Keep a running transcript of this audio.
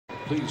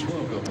Please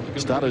welcome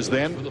Starters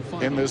then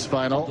in this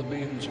final. The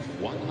men's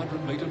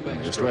 100-meter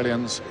backstroke. The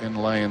Australians in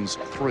lanes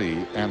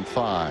 3 and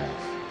 5.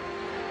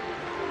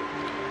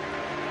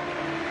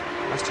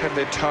 Must have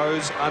their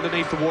toes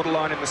underneath the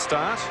waterline in the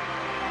start.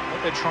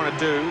 What they're trying to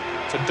do,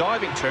 it's a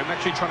diving term,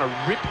 actually trying to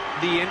rip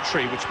the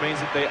entry, which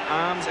means that their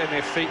arms and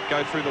their feet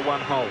go through the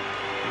one hole.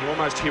 You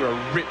almost hear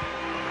a rip,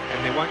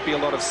 and there won't be a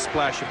lot of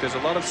splash. If there's a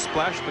lot of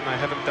splash, then they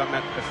haven't done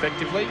that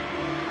effectively.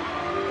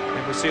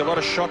 And we'll see a lot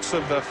of shots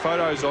of the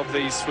photos of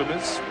these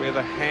swimmers where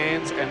the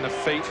hands and the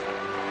feet,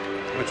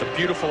 and it's a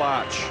beautiful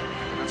arch.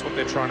 And that's what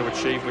they're trying to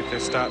achieve with their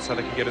start, so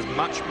they can get as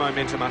much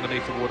momentum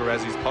underneath the water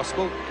as is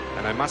possible.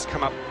 And they must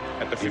come up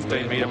at the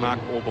 15-metre mark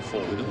or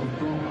before. For the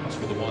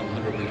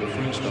 100-meter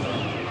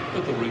freestyle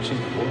at the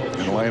recent World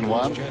In lane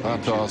 1,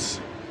 Championships.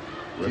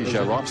 Bartosz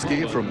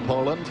Krayzelburg from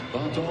Poland.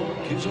 Bartosz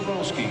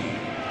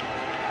Krayzelburg.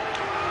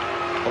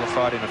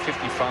 Qualified in a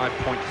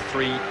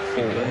 55.34.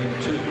 Lane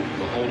 2,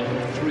 the holder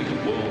of 3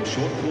 world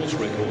short course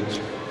records.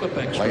 For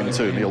backstroke Lane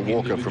 2, Neil and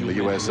Walker from the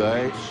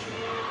USA.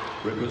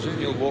 Representing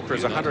Neil Walker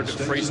is a 100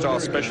 freestyle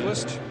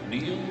specialist,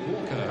 Neil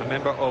Walker. a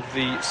member of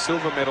the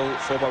silver medal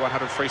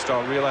 4x100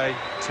 freestyle relay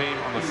team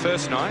on the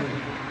first night,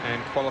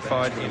 and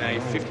qualified in a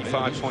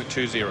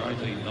 55.20.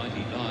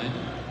 1999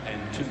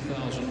 and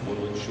 2000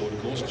 World Short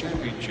Course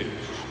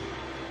Championships.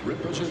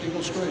 Representing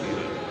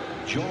Australia,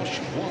 Josh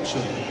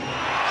Watson.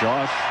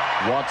 Josh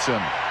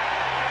Watson.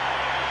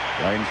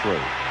 Lane 3.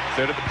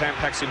 Third at the Pan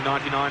Pacs in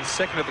 99,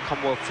 second at the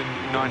Commonwealths in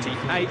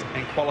 98,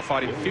 and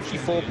qualified in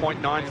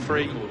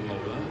 54.93.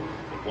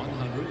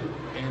 100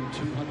 and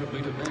 200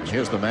 meter And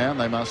here's the man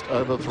they must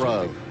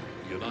overthrow.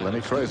 Lenny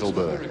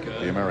Krayzelburg,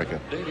 the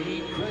American.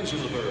 Lenny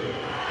Krayzelburg.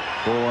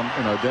 Born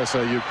in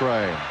Odessa,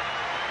 Ukraine.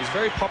 He's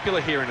very popular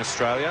here in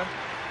Australia.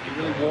 He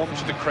really warmed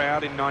to the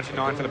crowd in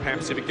 99 for the Pan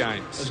Pacific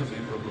Games. As a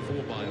member of the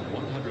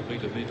 4x100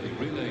 meter medley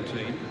relay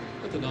team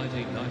at the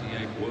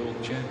 1998 World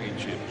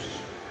Championships.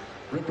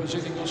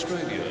 Representing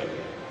Australia,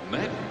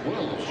 Matt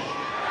Welsh.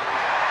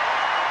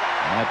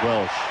 Matt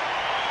Welsh.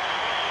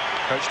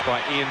 Coached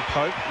by Ian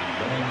Pope.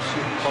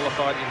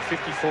 Qualified in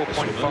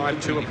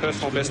 54.52, a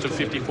personal best of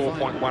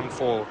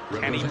 54.14.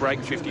 Can he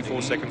break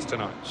 54 seconds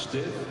tonight?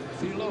 Steph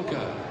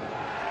Filoka.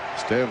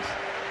 Steve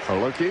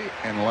Filoka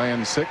in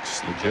lane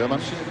 6, the German.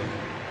 A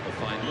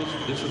finalist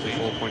participating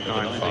in the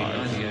 4.95.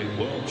 1998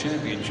 World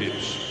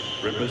Championships.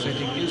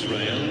 Representing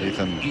Israel,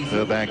 Ethan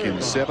Verbank in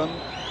 7.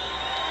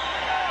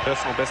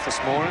 Personal best this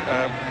morning,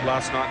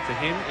 last night for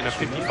him in a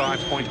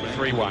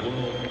 55.31.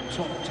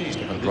 Top 10.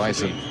 Stephen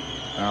Bryson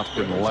out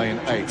in lane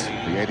 8,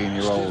 the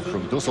 18-year-old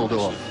from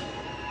Dusseldorf.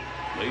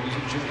 Ladies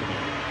and gentlemen,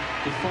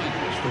 the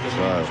finalists for the So,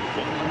 men's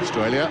 100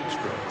 Australia,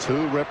 backstroke.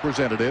 2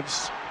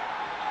 representatives.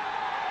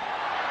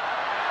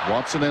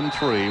 Watson in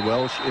 3,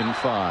 Welsh in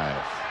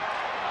 5.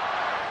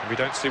 We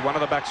don't see one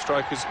of the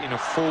backstrokers in a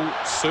full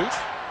suit.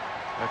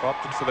 They've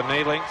opted for the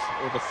knee length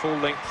or the full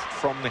length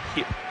from the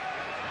hip.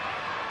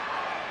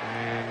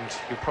 And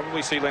you'll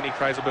probably see Lenny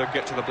Krayzelburg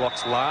get to the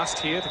blocks last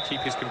here to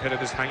keep his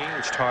competitors hanging,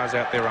 which tires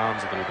out their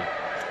arms a little bit.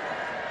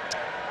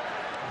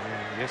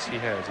 And yes, he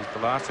has. He's the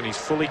last, and he's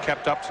fully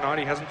capped up tonight.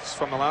 He hasn't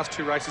from the last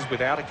 2 races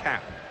without a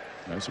cap.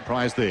 No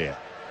surprise there.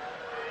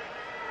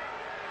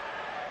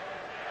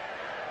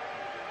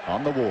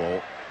 On the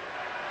wall.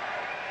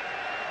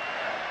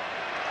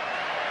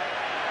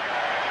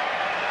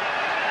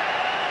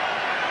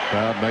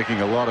 Crowd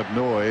making a lot of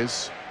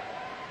noise.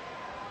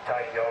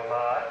 Take your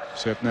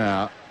marks. Set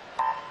now.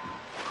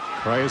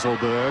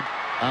 Krayzelburg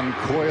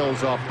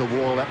uncoils off the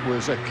wall. That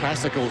was a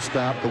classical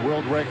start. The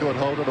world record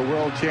holder, the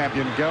world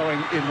champion,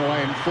 going in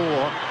lane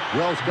 4.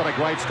 Welsh got a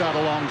great start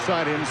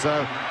alongside him,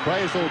 so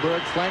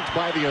Krayzelburg flanked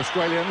by the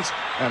Australians,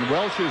 and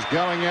Welsh is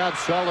going out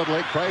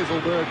solidly.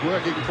 Krayzelburg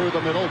working through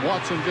the middle.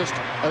 Watson just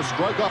a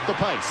stroke off the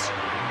pace.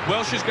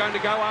 Welsh is going to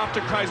go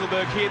after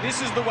Krayzelburg here.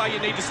 This is the way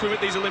you need to swim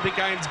at these Olympic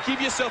Games. Give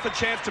yourself a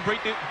chance to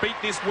beat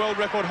this world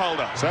record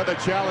holder. So the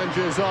challenge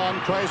is on.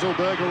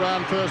 Krayzelburg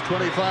around first,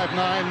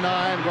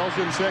 25.99. Welsh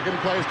in second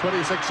place,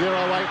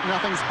 26.08.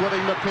 Nothing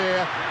splitting the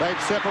pair.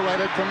 They've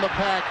separated from the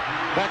pack.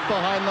 Back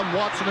behind them,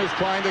 Watson is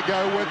trying to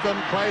go with them.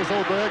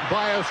 Krayzelburg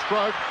by a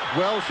stroke.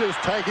 Welsh is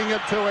taking it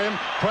to him.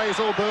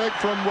 Krayzelburg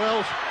from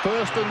Welsh,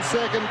 first and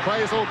second.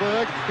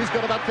 Krayzelburg, he's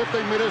got about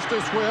 15 metres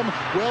to swim.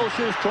 Welsh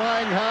is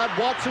trying hard.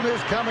 Watson is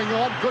coming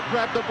on. Could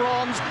grab the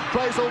bronze.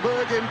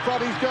 Krayzelburg in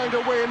front. He's going to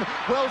win.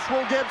 Welsh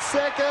will get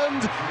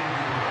second.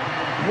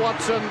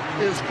 Watson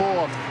is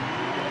fourth.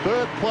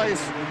 Third place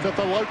to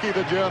Filoka,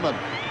 the German.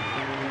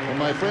 And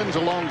my friends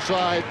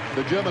alongside,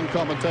 the German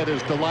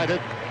commentators,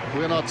 delighted.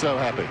 We're not so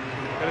happy.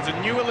 That is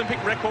a new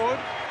Olympic record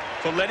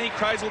for Lenny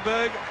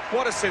Krayzelburg.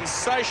 What a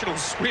sensational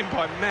swim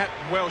by Matt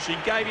Welsh. He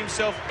gave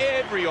himself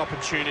every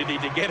opportunity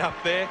to get up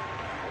there.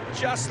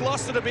 Just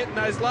lost it a bit in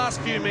those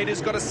last few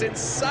metres. Got a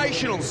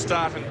sensational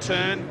start and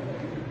turn.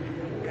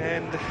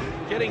 And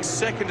getting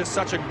second to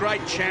such a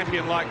great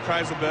champion like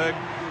Krayzelburg,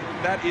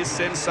 that is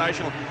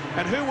sensational.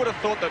 And who would have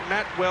thought that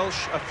Matt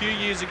Welsh a few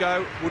years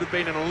ago would have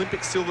been an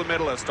Olympic silver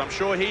medalist? I'm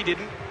sure he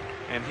didn't,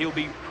 and he'll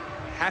be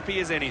happy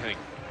as anything.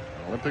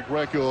 Olympic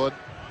record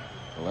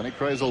Lenny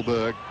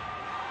Krayzelburg,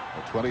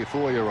 a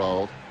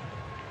 24-year-old.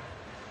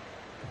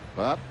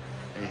 But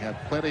he had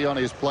plenty on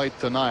his plate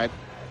tonight.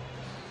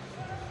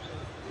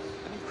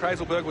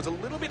 Krayzelburg was a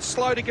little bit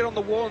slow to get on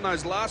the wall in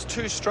those last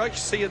two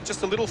strokes. You see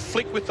just a little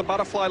flick with the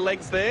butterfly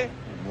legs there.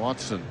 And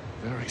Watson,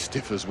 very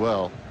stiff as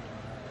well.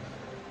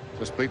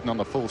 Just beaten on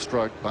the full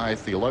stroke by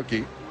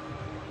Theoloki.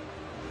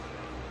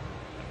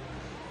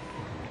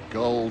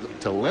 Gold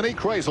to Lenny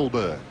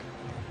Krayzelburg.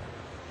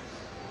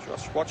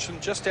 Josh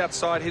Watson just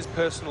outside his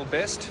personal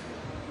best.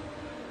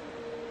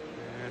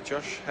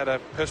 Josh had a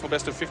personal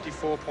best of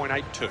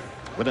 54.82.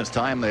 Winner's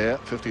time there,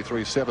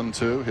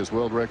 53.72. His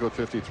world record,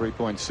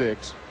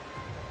 53.6.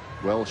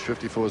 Welsh,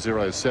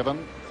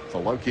 54.07.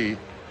 Theoloki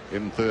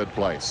in third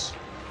place.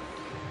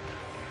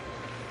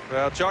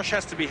 Well, Josh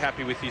has to be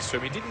happy with his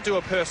swim. He didn't do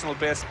a personal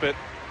best, but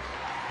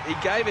he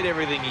gave it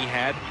everything he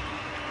had.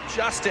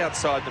 Just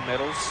outside the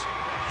medals.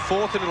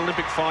 Fourth in an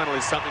Olympic final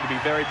is something to be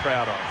very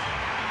proud of.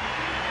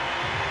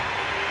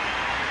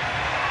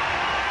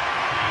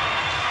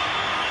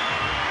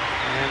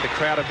 And the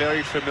crowd are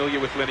very familiar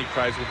with Lenny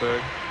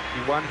Krayzelburg.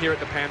 He won here at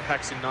the Pan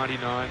Pacs in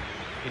 '99,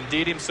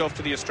 endeared himself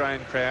to the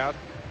Australian crowd.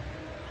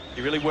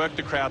 He really worked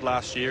the crowd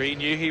last year. He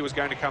knew he was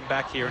going to come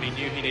back here, and he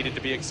knew he needed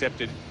to be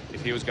accepted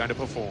if he was going to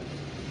perform.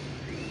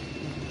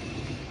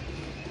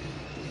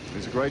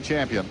 He's a great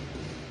champion.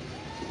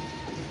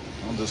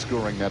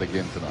 Underscoring that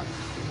again tonight.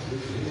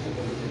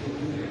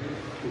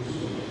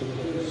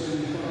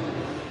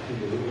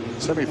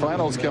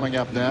 Semi-finals coming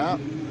up now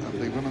of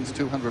the women's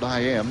 200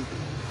 IM.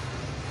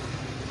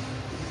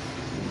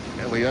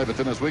 Ellie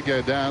Overton as we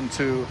go down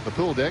to the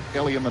pool deck.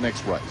 Ellie in the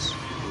next race.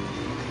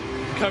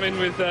 Come in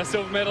with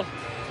silver medal.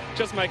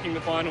 Just making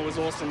the final was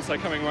awesome, so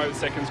coming away with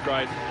second's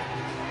great.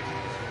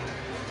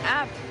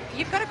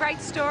 You've got a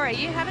great story.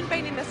 You haven't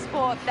been in the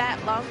sport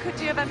that long. Could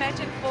you have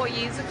imagined 4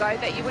 years ago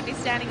that you would be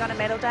standing on a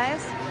medal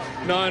dais?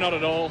 No, not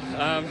at all.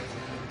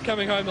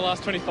 Coming home the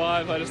last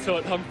 25, I just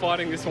thought, I'm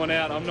fighting this one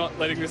out. I'm not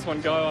letting this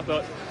one go. I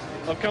thought,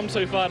 I've come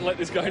too far to let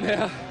this go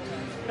now.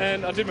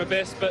 And I did my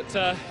best, but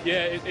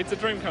yeah, it's a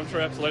dream come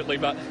true, absolutely.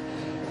 But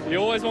you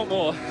always want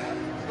more.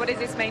 What does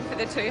this mean for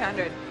the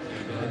 200?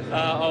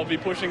 I'll be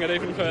pushing it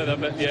even further,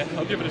 but yeah,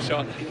 I'll give it a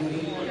shot.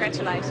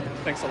 Congratulations.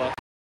 Thanks a lot.